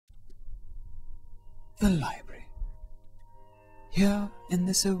the library. Here, in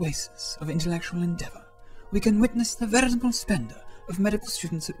this oasis of intellectual endeavour, we can witness the veritable splendour of medical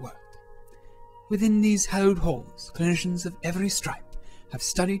students at work. Within these hallowed halls, clinicians of every stripe have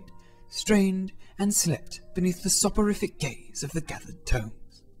studied, strained, and slept beneath the soporific gaze of the gathered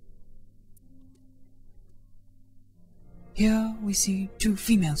tomes. Here we see two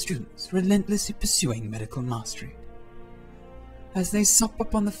female students relentlessly pursuing medical mastery. As they sup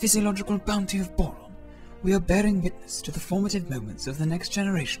upon the physiological bounty of boron, we are bearing witness to the formative moments of the next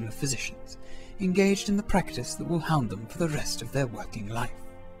generation of physicians, engaged in the practice that will hound them for the rest of their working life.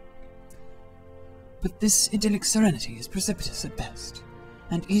 But this idyllic serenity is precipitous at best,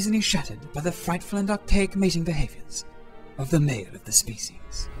 and easily shattered by the frightful and archaic mating behaviours of the male of the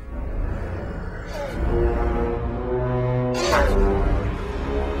species.